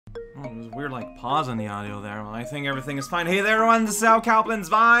Oh, there's a weird, like, pause in the audio there. Well, I think everything is fine. Hey there, everyone, this is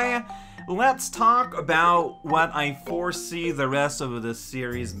Zwei. Let's talk about what I foresee the rest of this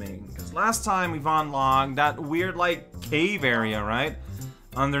series being. Because last time we've unlocked that weird, like, cave area, right?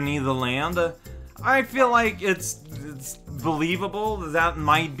 Underneath the land. I feel like it's believable that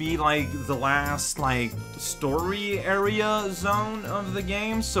might be, like, the last, like, story area zone of the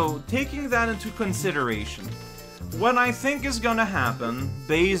game. So, taking that into consideration, what I think is gonna happen,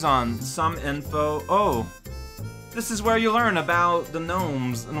 based on some info... Oh, this is where you learn about the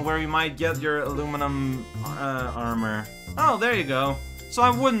gnomes and where you might get your aluminum armor. Oh, there you go. So I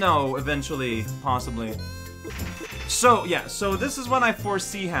would know eventually, possibly. So, yeah, so this is what I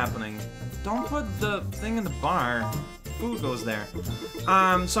foresee happening. Don't put the thing in the bar. Food goes there.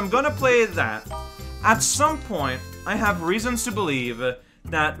 So I'm gonna play that. At some point, I have reasons to believe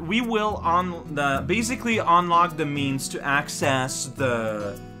that we will basically unlock the means to access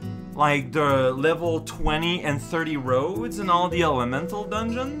the level 20 and 30 roads and all the elemental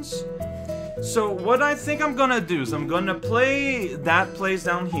dungeons. So what I think I'm gonna do is I'm gonna play that place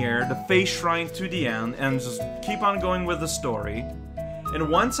down here, the Face Shrine, to the end, and just keep on going with the story. And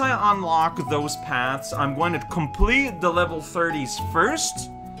once I unlock those paths, I'm going to complete the level 30s first,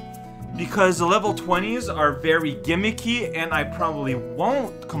 because the level 20s are very gimmicky, and I probably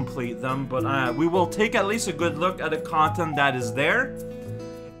won't complete them, but we will take at least a good look at the content that is there.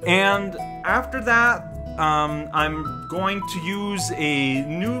 And after that, I'm going to use a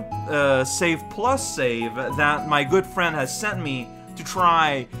new Save Plus save that my good friend has sent me to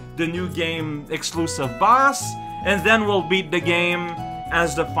try the new game exclusive boss, and then we'll beat the game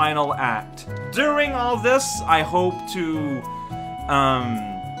as the final act. During all this, I hope to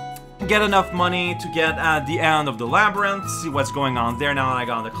get enough money to get at the end of the labyrinth, see what's going on there now that I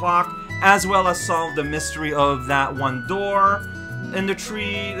got the clock, as well as solve the mystery of that one door in the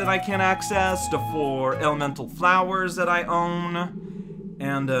tree that I can't access, the 4 elemental flowers that I own,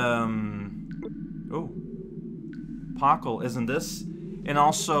 and, oh, Pockle, isn't this? And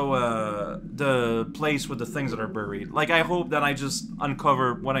also, the place with the things that are buried. Like, I hope that I just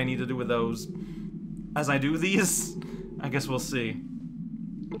uncover what I need to do with those as I do these. I guess we'll see.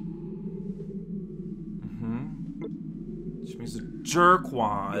 Which means the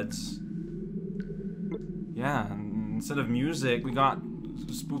jerkwads. Yeah, instead of music, we got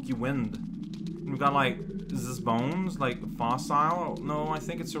spooky wind. We got, like, is this bones? Like, fossil? No, I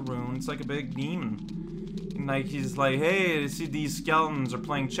think it's a rune. It's like a big demon. And, like, he's like, hey, I see these skeletons are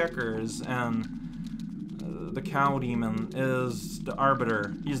playing checkers, and the cow demon is the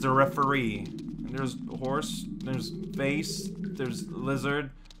arbiter. He's the referee. And there's horse, there's face, there's lizard.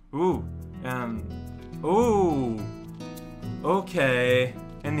 Ooh, and... Ooh! Okay.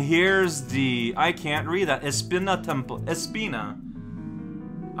 And here's the... I can't read that. Espina Temple. Espina.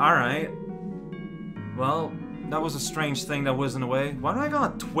 Alright. Well, that was a strange thing that was in a way. Why do I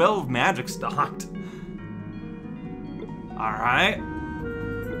got 12 magic stocked? Alright.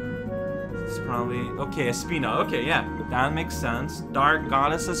 It's probably... Okay, Espina. Okay, yeah. That makes sense. Dark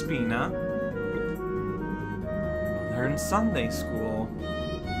Goddess Espina. They're in Sunday school.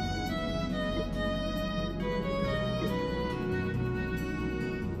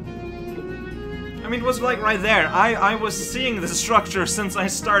 I mean, it was like right there. I was seeing the structure since I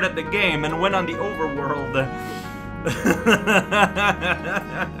started the game and went on the overworld.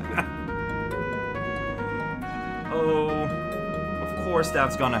 Oh, of course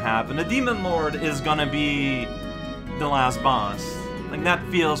that's gonna happen. The Demon Lord is gonna be the last boss. Like, that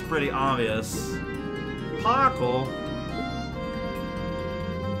feels pretty obvious. Pockle.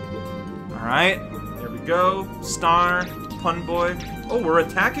 Alright, there we go. Star, Pun Boy. Oh, we're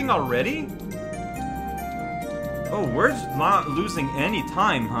attacking already? Oh, we're not losing any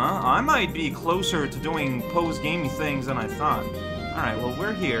time, huh? I might be closer to doing post-gamey things than I thought. Alright, well,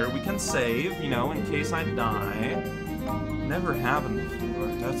 we're here. We can save, you know, in case I die. Never happened before.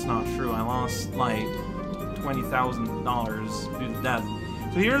 That's not true. I lost, like, $20,000 due to death.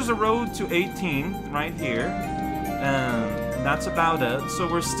 So here's a road to 18, right here. And that's about it. So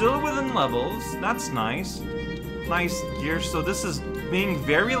we're still within levels. That's nice. Nice gear. So this is being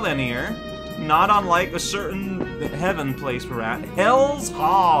very linear. Not unlike a certain heaven place we're at. Hell's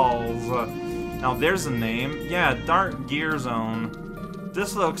Halls! Now there's a name. Yeah, Dark Gear Zone.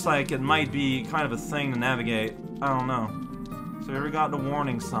 This looks like it might be kind of a thing to navigate. I don't know. So here we got the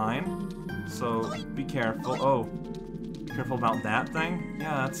warning sign. So be careful. Oh, be careful about that thing.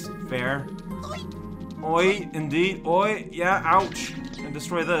 Yeah, that's fair. Oi, indeed. Oi, yeah, ouch. And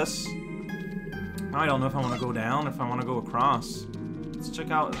destroy this. I don't know if I want to go down, if I want to go across. Let's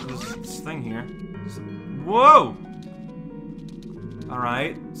check out this thing here. Whoa!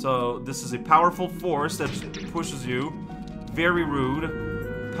 Alright. So this is a powerful force that just pushes you. Very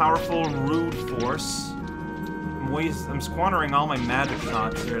rude. Powerful, rude force. I'm squandering all my magic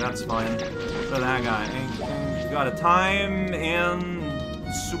shots here, that's fine. So that guy. And got a time and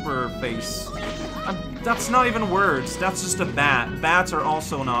super face. That's not even words, that's just a bat. Bats are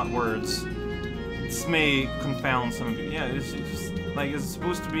also not words. This may confound some of you. Yeah, it's just, like, it's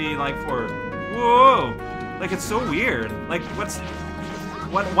supposed to be, like, for... Whoa! Like, it's so weird. Like,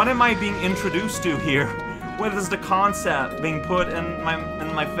 what am I being introduced to here? What is the concept being put in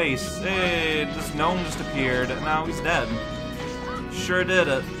my face? Hey, this gnome just appeared, and now he's dead. Sure did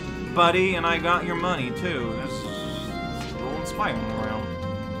it, buddy, and I got your money, too. There's rolling spike around.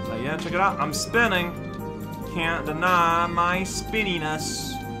 So, yeah, check it out. I'm spinning. Can't deny my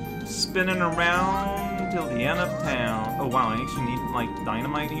spinniness. Spinning around till the end of town. Oh wow, I actually need like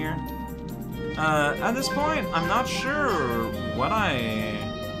dynamite here. At this point, I'm not sure what yeah,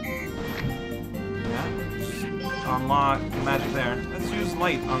 unlock magic there. Let's use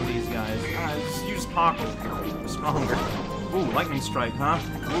light on these guys. Let's use pocket. Stronger. Ooh, lightning strike, huh?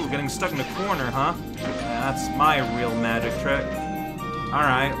 Ooh, getting stuck in the corner, huh? That's my real magic trick.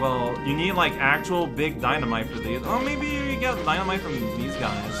 Alright, well, you need like actual big dynamite for these. Oh, maybe you get dynamite from these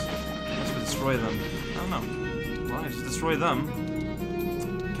guys. Destroy them. I don't know. Well, I just destroy them.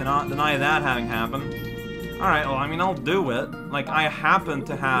 Cannot deny that having happened. Alright, well, I mean, I'll do it. Like, I happen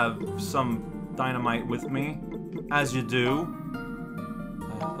to have some dynamite with me, as you do.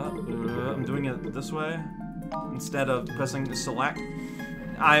 I'm doing it this way, instead of pressing select.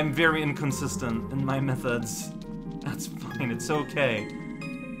 I'm very inconsistent in my methods. That's fine, it's okay.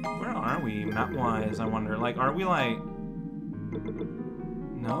 Where are we, map-wise, I wonder? Like, are we, like...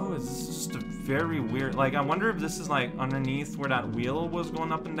 No, it's just a very weird... Like, I wonder if this is, like, underneath where that wheel was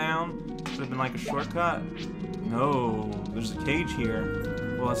going up and down. Could have been, like, a shortcut. No, there's a cage here.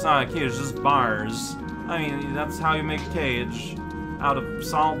 Well, it's not a cage, it's just bars. I mean, that's how you make a cage. Out of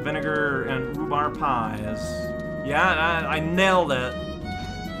salt, vinegar, and rhubarb pies. Yeah, I nailed it.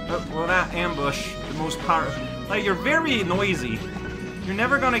 Well, that ambush, the most powerful... Like, you're very noisy. You're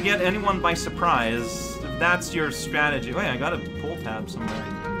never gonna get anyone by surprise. That's your strategy. Wait, I got a pull tab somewhere.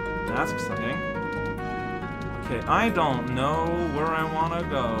 That's exciting. Okay, I don't know where I want to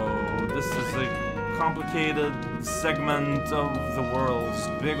go. This is a complicated segment of the world's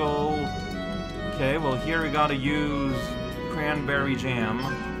big ol'... Okay, well here we gotta use cranberry jam.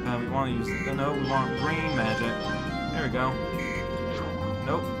 We want to use... No, we want green magic. There we go.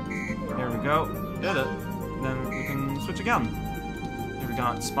 Nope. There we go. Did it. Then we can switch again. Here we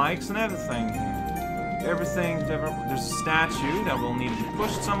got spikes and everything. Everything, there's a statue that will need to be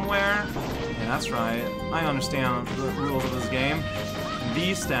pushed somewhere. Yeah, that's right. I understand the rules of this game.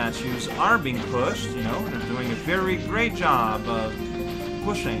 These statues are being pushed, you know, they're doing a very great job of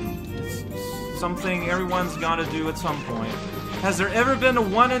pushing. It's something everyone's gotta do at some point. Has there ever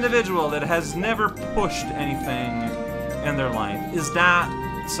been one individual that has never pushed anything in their life? Is that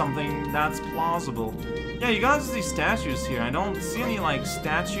something that's plausible? Yeah, you got these statues here. I don't see any, like,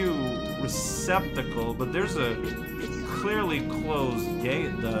 statue receptacle, but there's a clearly closed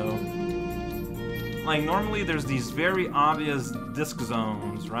gate, though. Like, normally there's these very obvious disc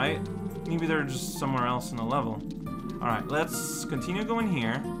zones, right? Maybe they're just somewhere else in the level. Alright, let's continue going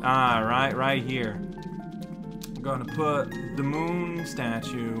here. Ah, right here. I'm gonna put the moon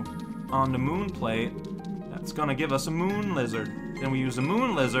statue on the moon plate. That's gonna give us a moon lizard. Then we use a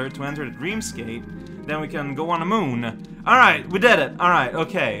moon lizard to enter the dreamscape. Then we can go on the moon. Alright, we did it! Alright,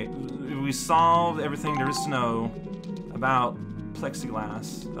 okay. We solved everything there is to know about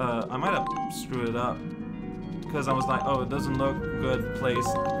plexiglass. I might have screwed it up. Because I was like, oh, it doesn't look good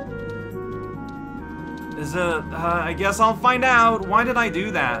placed. Is it? I guess I'll find out. Why did I do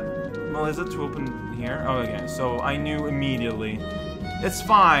that? Well, is it to open here? Oh, okay. So I knew immediately. It's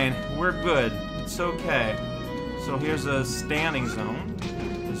fine. We're good. It's okay. So here's a standing zone.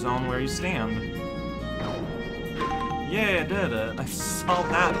 The zone where you stand. Yeah, I did it. I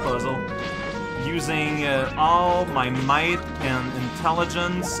solved that puzzle. Using all my might and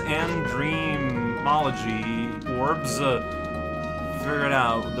intelligence and dreamology orbs. Figured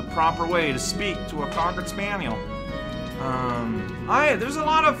out the proper way to speak to a Cocker Spaniel. There's a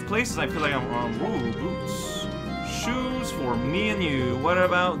lot of places I feel like I'm wrong. Ooh, boots. Shoes for me and you. What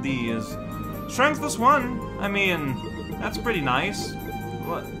about these? Strengthless 1. I mean, that's pretty nice.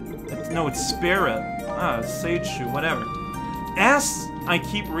 What? No, it's spirit. Sage shoe, whatever. S, I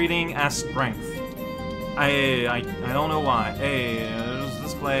keep reading as strength. I don't know why. Hey, there's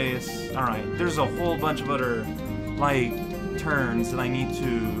this place. Alright, there's a whole bunch of other, like, turns that I need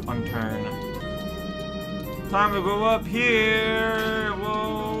to unturn. Time to go up here.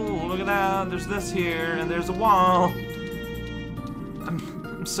 Whoa, look at that. There's this here, and there's a wall.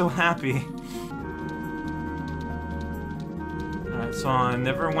 I'm so happy. Alright, so I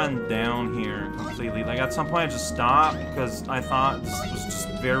never went down here completely. Like, at some point I just stopped because I thought this was just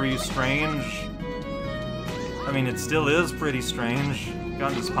very strange. I mean, it still is pretty strange.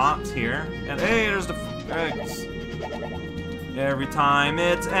 Got these pots here. And hey, there's the eggs. Every time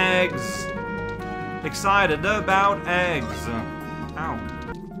it's eggs. Excited about eggs. Ow.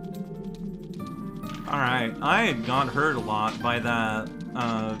 Alright, I got hurt a lot by that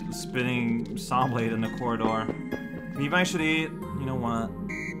spinning saw blade in the corridor. Maybe I should eat. You know what?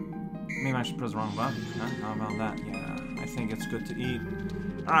 Maybe I should press the wrong button. Huh? How about that? Yeah, I think it's good to eat.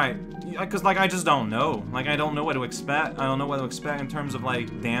 Alright, because, like, I just don't know. Like, I don't know what to expect. I don't know what to expect in terms of,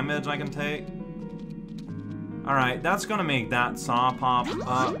 like, damage I can take. Alright, that's gonna make that saw pop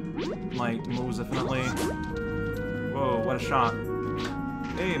up, like, most definitely. Whoa, what a shot.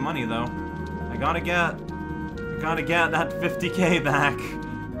 Hey, money, though. I gotta get that 50k back.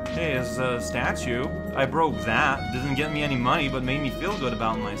 Hey, it's a statue. I broke that. Didn't get me any money, but made me feel good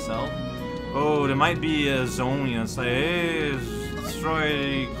about myself. Oh, there might be a zone that's like, hey,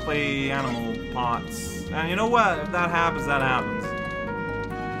 destroy clay animal pots. And you know what? If that happens, that happens.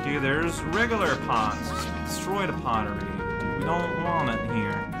 Okay, there's regular pots. Just destroy the pottery. We don't want it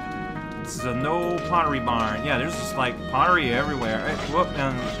here. This is a no pottery barn. Yeah, there's just like pottery everywhere. Right, whoop,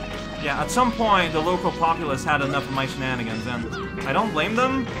 and yeah, at some point the local populace had enough of my shenanigans, and I don't blame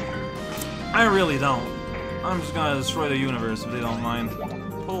them. I really don't. I'm just gonna destroy the universe if they don't mind.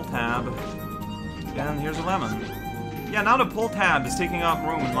 Pull tab. And here's a lemon. Yeah, now the pull tab is taking up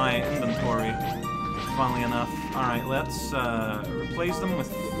room in my inventory. Funnily enough. Alright, let's replace them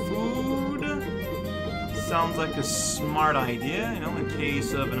with food. Sounds like a smart idea, you know, in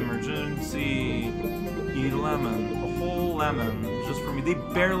case of an emergency. Eat a lemon. A whole lemon. Just for me. They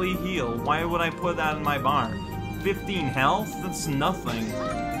barely heal. Why would I put that in my bar? 15 health? That's nothing.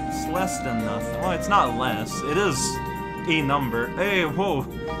 It's less than nothing. Well, it's not less. It is a number. Hey, whoa.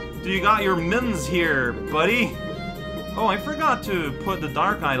 Do you got your mittens here, buddy? Oh, I forgot to put the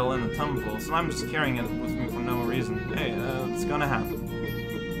dark idol in the temple, so I'm just carrying it with me for no reason. Hey, it's gonna happen.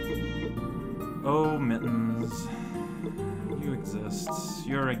 Oh, mittens. You exist.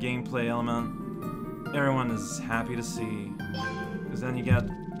 You're a gameplay element. Everyone is happy to see. Because then you get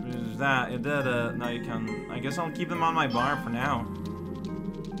that. It did it. Now you can... I guess I'll keep them on my bar for now.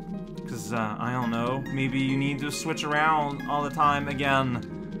 Because, I don't know. Maybe you need to switch around all the time again.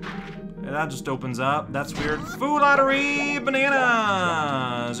 That just opens up. That's weird. Food lottery!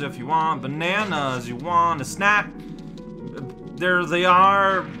 Bananas! If you want bananas, you want a snack. There they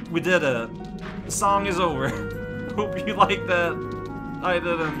are. We did it. The song is over. Hope you like that. I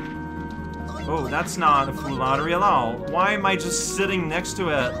didn't. Oh, that's not a food lottery at all. Why am I just sitting next to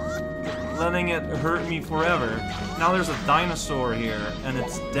it? Letting it hurt me forever. Now there's a dinosaur here, and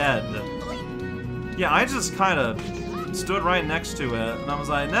it's dead. Yeah, I just kind of stood right next to it, and I was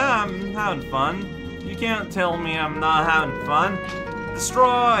like, nah, I'm having fun. You can't tell me I'm not having fun.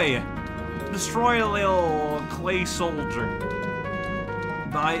 Destroy! Destroy a little clay soldier.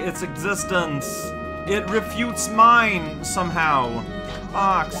 By its existence, it refutes mine somehow.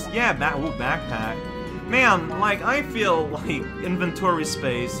 Box, yeah, backpack. Man, like, I feel like inventory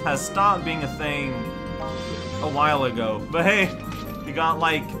space has stopped being a thing a while ago. But hey, you got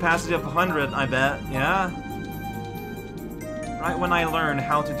like capacity of 100, I bet, yeah? Right when I learned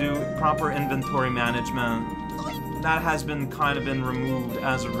how to do proper inventory management, that has been kind of been removed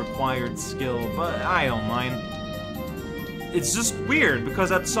as a required skill, but I don't mind. It's just weird,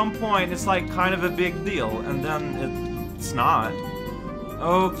 because at some point it's like kind of a big deal, and then it's not.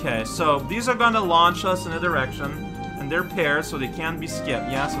 Okay, so these are gonna launch us in a direction, and they're pairs, so they can't be skipped,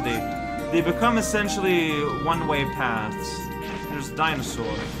 yeah? So they become essentially one-way paths. There's a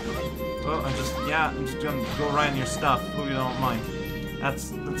dinosaur. Oh, I'm just gonna go right in your stuff. Hope you don't mind.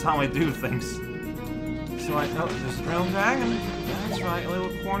 That's how I do things. So oh, there's a real dragon. Yeah, that's right, a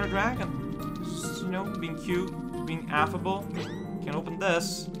little corner dragon. Just, you know, being cute, being affable. Can't open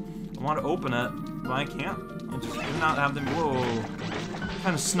this. I want to open it, but I can't. I just do not have them. Whoa!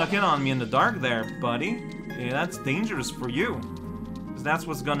 Kind of snuck in on me in the dark there, buddy. Yeah, that's dangerous for you. Because that's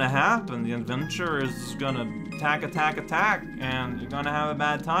what's gonna happen. The adventure is gonna attack, and you're gonna have a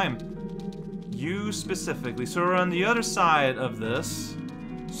bad time. You specifically. So we're on the other side of this.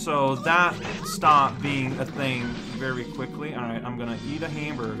 So that stopped being a thing very quickly. Alright, I'm gonna eat a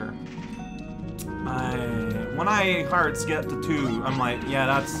hamburger. When my hearts get to 2, I'm like, yeah,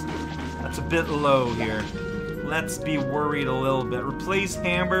 that's a bit low here. Let's be worried a little bit. Replace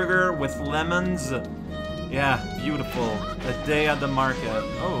hamburger with lemons. Yeah, beautiful. A day at the market.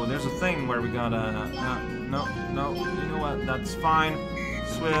 Oh, there's a thing where we gotta... no, you know what? That's fine.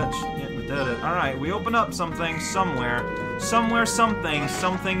 Switch. Yeah, we did it. Alright, we open up something somewhere. Somewhere, something.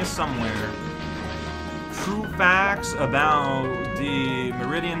 Something is somewhere. True facts about the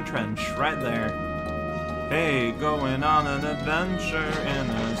Meridian Trench. Right there. Hey, going on an adventure in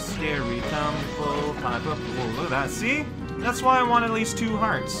a scary temple type of... Whoa, look at that. See? That's why I want at least 2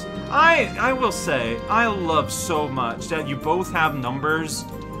 hearts. I will say, I love so much that you both have numbers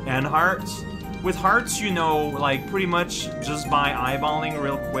and hearts. With hearts, you know, like, pretty much just by eyeballing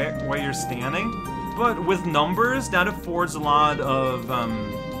real quick where you're standing. But with numbers, that affords a lot of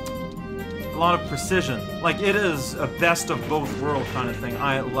precision. Like, it is a best of both worlds kind of thing.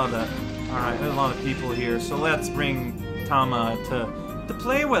 I love it. Alright, there's a lot of people here, so let's bring Tama to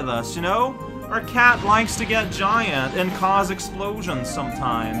play with us, you know? Our cat likes to get giant and cause explosions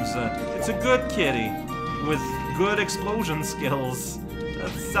sometimes. It's a good kitty with good explosion skills.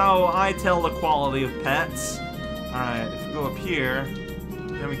 That's how I tell the quality of pets. Alright, if we go up here,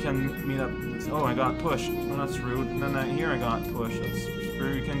 then we can meet up with... Oh, I got pushed. Oh, that's rude. And then here I got pushed. That's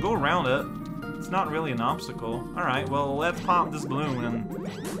true. You can go around it. It's not really an obstacle. Alright, well, let's pop this balloon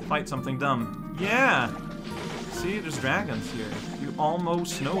and fight something dumb. Yeah! See, there's dragons here. You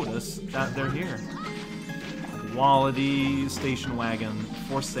almost notice that they're here. Quality station wagon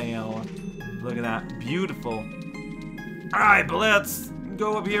for sale. Look at that. Beautiful. Alright, but let's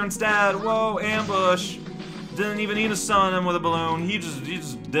go up here instead. Whoa, ambush. Didn't even need to stun him with a balloon. He just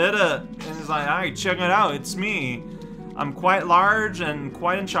did it. And he's like, alright, check it out. It's me. I'm quite large and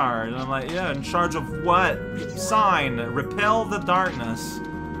quite in charge. And I'm like, yeah, in charge of what? Sign. Repel the darkness.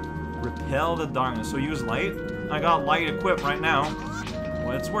 Repel the darkness. So use light? I got light equipped right now.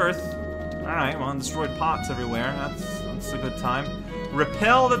 What it's worth. Alright, well, destroyed pots everywhere. That's a good time.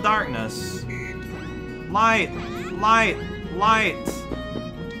 Repel the darkness. Light! Light! Light!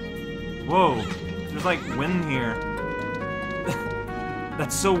 Whoa. There's like wind here.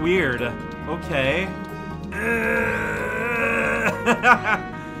 That's so weird. Okay.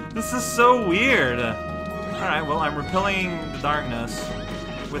 This is so weird. Alright, well, I'm repelling the darkness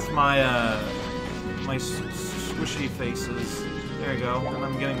with my, my squishy faces. There you go, and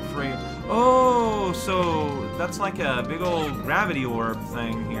I'm getting free. Oh, so that's like a big old gravity orb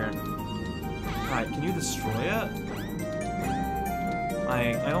thing here. Alright, can you destroy it?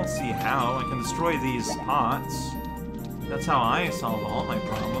 I don't see how. I can destroy these pots. That's how I solve all my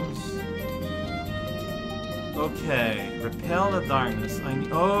problems. Okay, repel the darkness.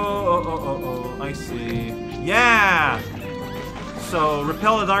 Oh, I see. Yeah! So,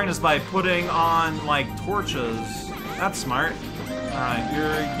 repel the darkness by putting on, like, torches. That's smart. Alright,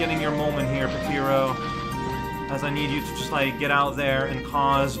 you're getting your moment here, Papiro. As I need you to just, like, get out there and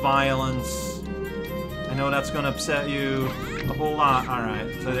cause violence. I know that's gonna upset you a whole lot.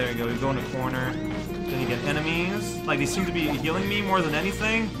 Alright, so there you go. You go in the corner. Then you get enemies. Like, they seem to be healing me more than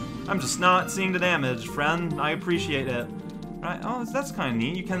anything. I'm just not seeing the damage, friend. I appreciate it. Right? Oh, that's kind of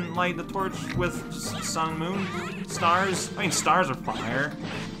neat. You can light the torch with just sun, moon, stars. I mean, stars are fire.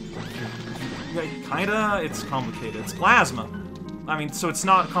 Kinda. It's complicated. It's plasma. I mean, so it's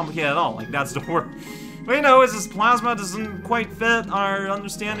not complicated at all. Like, that's the word. But you know, it's just plasma doesn't quite fit our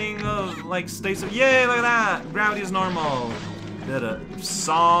understanding of, like, states of... Yay, look at that! Gravity is normal. Did it.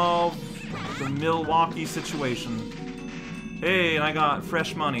 Solve the Milwaukee situation. Hey, and I got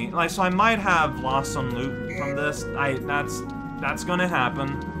fresh money. Like, so I might have lost some loot from this. That's gonna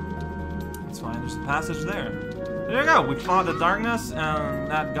happen. It's fine. There's a passage there. There you go. We fought the darkness, and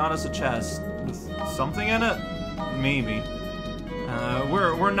that got us a chest with something in it. Maybe.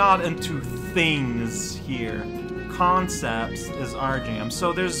 We're not into things here. Concepts is our jam.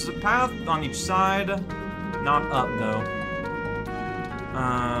 So there's a path on each side. Not up though.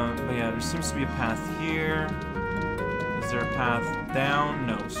 But yeah, there seems to be a path here. Is there a path down?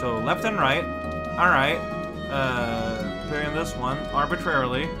 No. So left and right. Alright. Pairing this one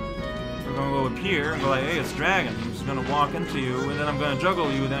arbitrarily. We're gonna go up here and go like, hey, it's dragon. I'm just gonna walk into you, and then I'm gonna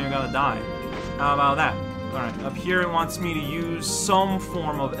juggle you, and then you're gonna die. How about that? Alright, up here it wants me to use some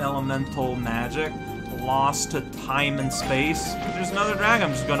form of elemental magic lost to time and space. There's another dragon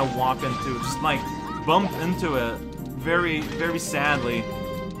I'm just gonna walk into. Just like bump into it. Very, very sadly.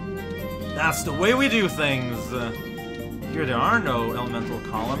 That's the way we do things. Here there are no elemental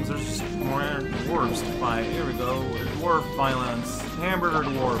columns, there's just more dwarves to fight. Here we go. Dwarf violence. Hamburger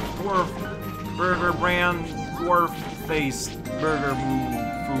dwarf. Dwarf burger brand. Dwarf faced burger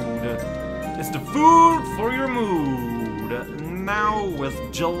food. It's the food for your mood. Now with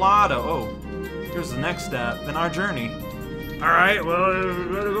gelato. Oh, here's the next step in our journey. Alright, well,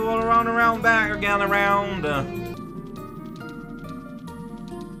 we're gonna go around, back again, around.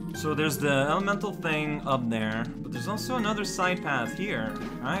 So there's the elemental thing up there, but there's also another side path here,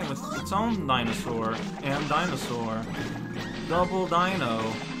 right? With its own dinosaur and dinosaur. Double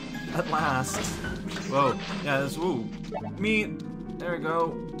dino. At last. Whoa. Yeah, this, ooh. Meat. There we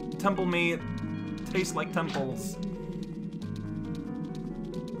go. Temple meat. Tastes like temples.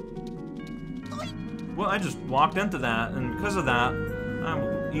 Well, I just walked into that, and because of that, I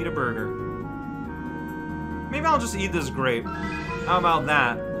will eat a burger. Maybe I'll just eat this grape. How about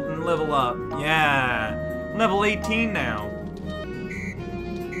that? And level up. Yeah! Level 18 now.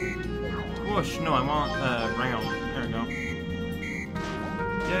 Whoosh. No, I want, round. There we go.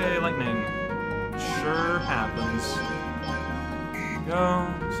 Yay, lightning. Sure happens. Go.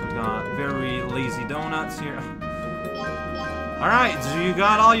 So we got very lazy donuts here. Alright, so you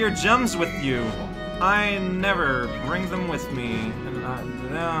got all your gems with you. I never bring them with me.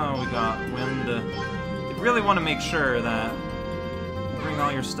 And now we got wind. You really want to make sure that you bring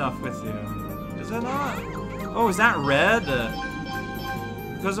all your stuff with you. Is it not? Oh, is that red?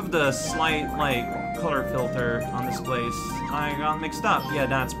 Because of the slight, like, color filter on this place, I got mixed up. Yeah,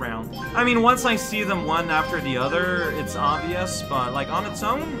 that's brown. I mean, once I see them one after the other, it's obvious, but, like, on its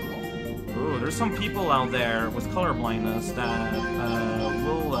own, ooh, there's some people out there with color blindness that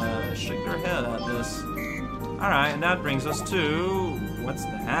will shake their head at this. Alright, and that brings us to... what's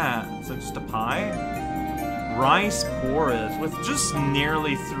that? Is it just a pie? Rice porridge with just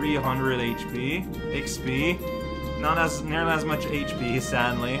nearly 300 XP. Not as nearly as much HP,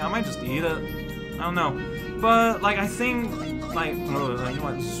 sadly. I might just eat it. I don't know. But, like, I think... like, oh, you know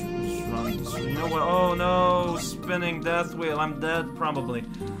what? You know what? Oh no, spinning death wheel. I'm dead, probably.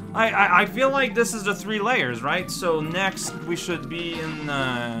 I feel like this is the 3 layers, right? So next we should be in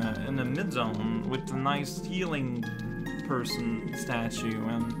the mid zone with the nice healing person statue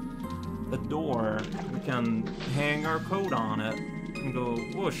and a door. We can hang our coat on it and go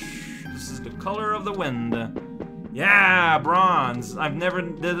whoosh. This is the color of the wind. Yeah, bronze. I've never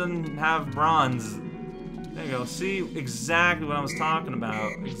didn't have bronze. There you go. See exactly what I was talking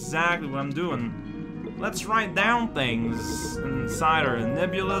about. Exactly what I'm doing. Let's write down things inside our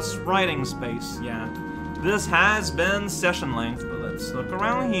nebulous writing space. Yeah. This has been session length, but let's look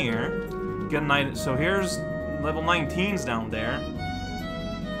around here. Get an idea. So here's level 19's down there.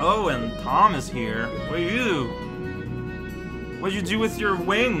 Oh, and Tom is here. What do you do? What'd you do with your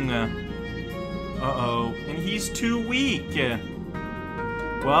wing? Uh-oh. And he's too weak.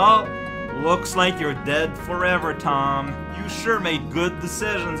 Well, looks like you're dead forever, Tom. You sure made good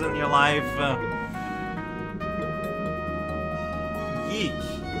decisions in your life. Yeek.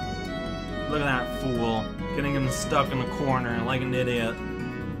 Look at that fool. Getting him stuck in the corner like an idiot.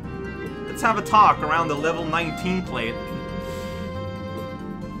 Let's have a talk around the level 19 plate.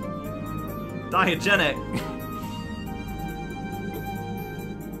 Diagenic.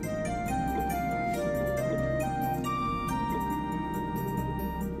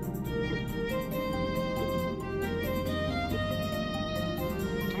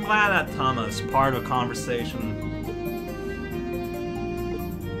 I'm glad that Tama's part of a conversation.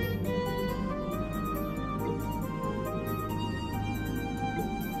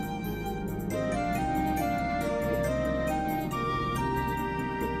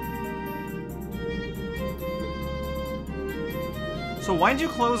 So why'd you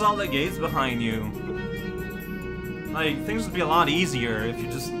close all the gates behind you? Like, things would be a lot easier if you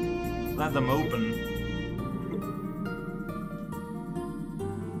just let them open.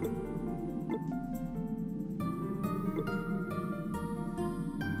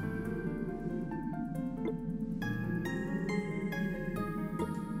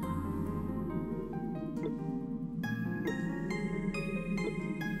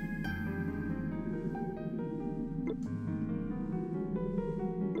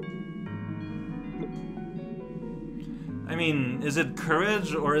 I mean, is it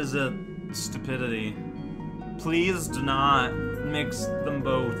courage or is it stupidity? Please do not mix them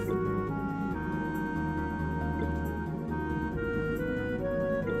both.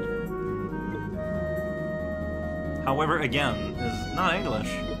 However, again, is not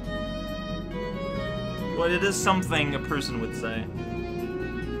English. But it is something a person would say.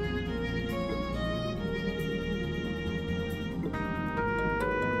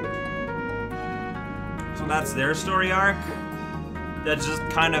 So that's their story arc? That just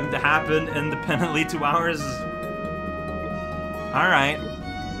kind of happened independently 2 hours? Alright.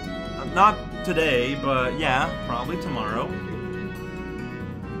 Not today, but yeah, probably tomorrow.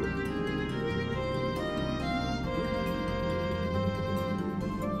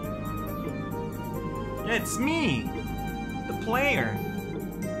 Yeah, it's me! The player.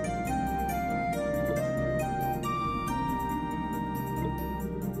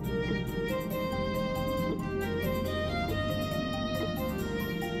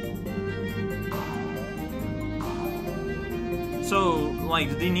 So, like,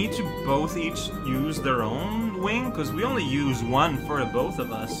 do they need to both each use their own wing? Because we only use one for the both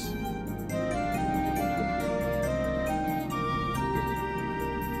of us.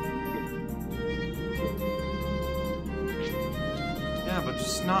 Yeah, but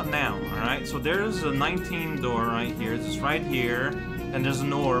just not now, alright? So there's a 19 door right here, just right here, and there's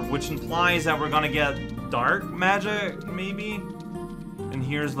an orb, which implies that we're gonna get dark magic, maybe? And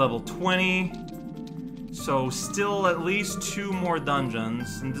here's level 20. So still at least 2 more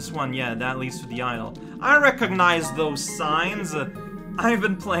dungeons, and this one, yeah, that leads to the idol. I recognize those signs. I've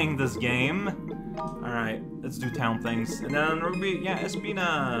been playing this game. Alright, let's do town things. And then Ruby, yeah,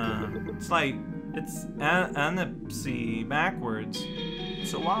 Espina. It's like, it's Anipsy backwards. It's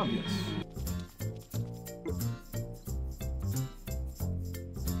so obvious.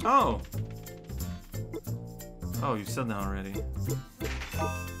 Oh! Oh, you said that already.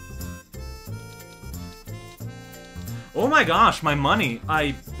 Oh my gosh, my money.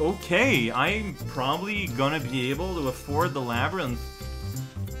 Okay, I'm probably gonna be able to afford the labyrinth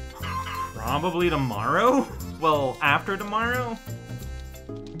probably tomorrow? Well, after tomorrow?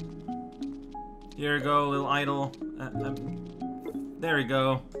 Here we go, little idol. There we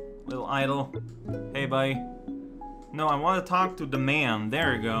go, little idol. Hey, buddy. No, I want to talk to the man.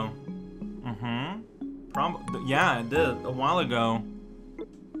 There we go. Yeah, I did a while ago.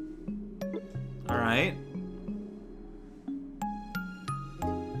 Alright.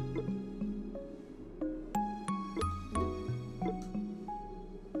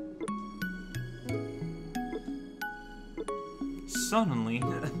 Suddenly,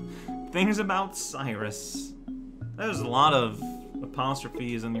 things about Cyrus. There's a lot of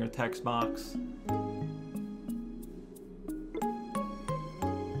apostrophes in your text box.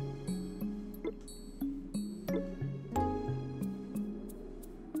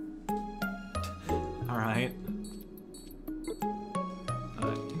 Alright.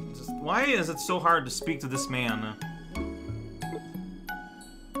 Why is it so hard to speak to this man?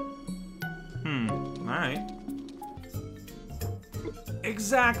 Alright.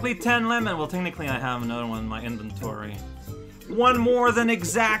 Exactly 10 lemon. Well, technically I have another one in my inventory. One more than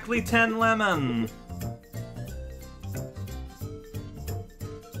exactly 10 lemon.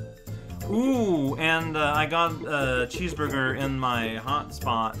 Ooh, and I got a cheeseburger in my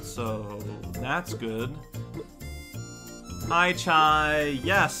hotspot, so that's good. Hi, Chai.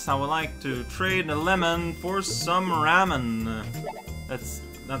 Yes, I would like to trade a lemon for some ramen. That's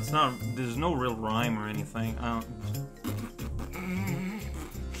not. There's no real rhyme or anything.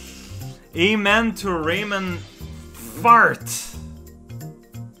 Amen to Raymond fart.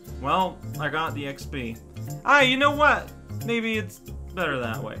 Well, I got the XP. Ah, you know what? Maybe it's better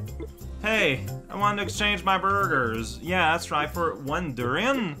that way. Hey, I wanted to exchange my burgers. Yeah, that's right, for 1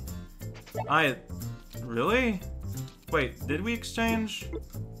 durian? Really? Wait, did we exchange?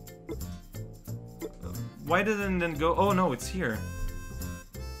 Why didn't it go? Oh no, it's here.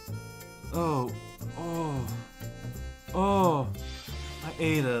 Oh, I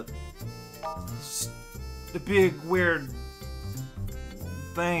ate it. The big weird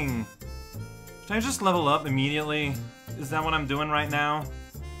thing. Should I just level up immediately? Is that what I'm doing right now?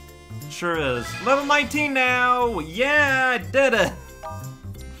 Sure is. Level 19 now! Yeah, I did it!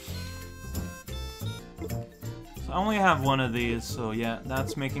 So I only have one of these, so yeah,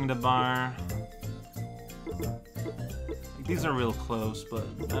 that's making the bar. These are real close,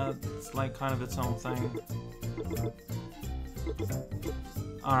 but that's like kind of its own thing.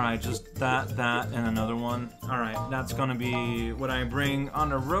 Alright, just that, and another one. Alright, that's gonna be what I bring on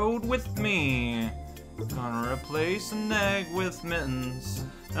the road with me. Gonna replace an egg with mittens.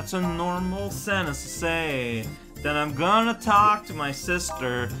 That's a normal sentence to say. Then I'm gonna talk to my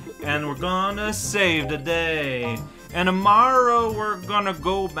sister, and we're gonna save the day. And tomorrow we're gonna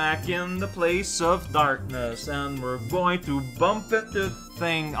go back in the place of darkness, and we're going to bump it to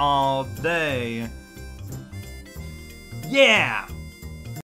thing all day. Yeah!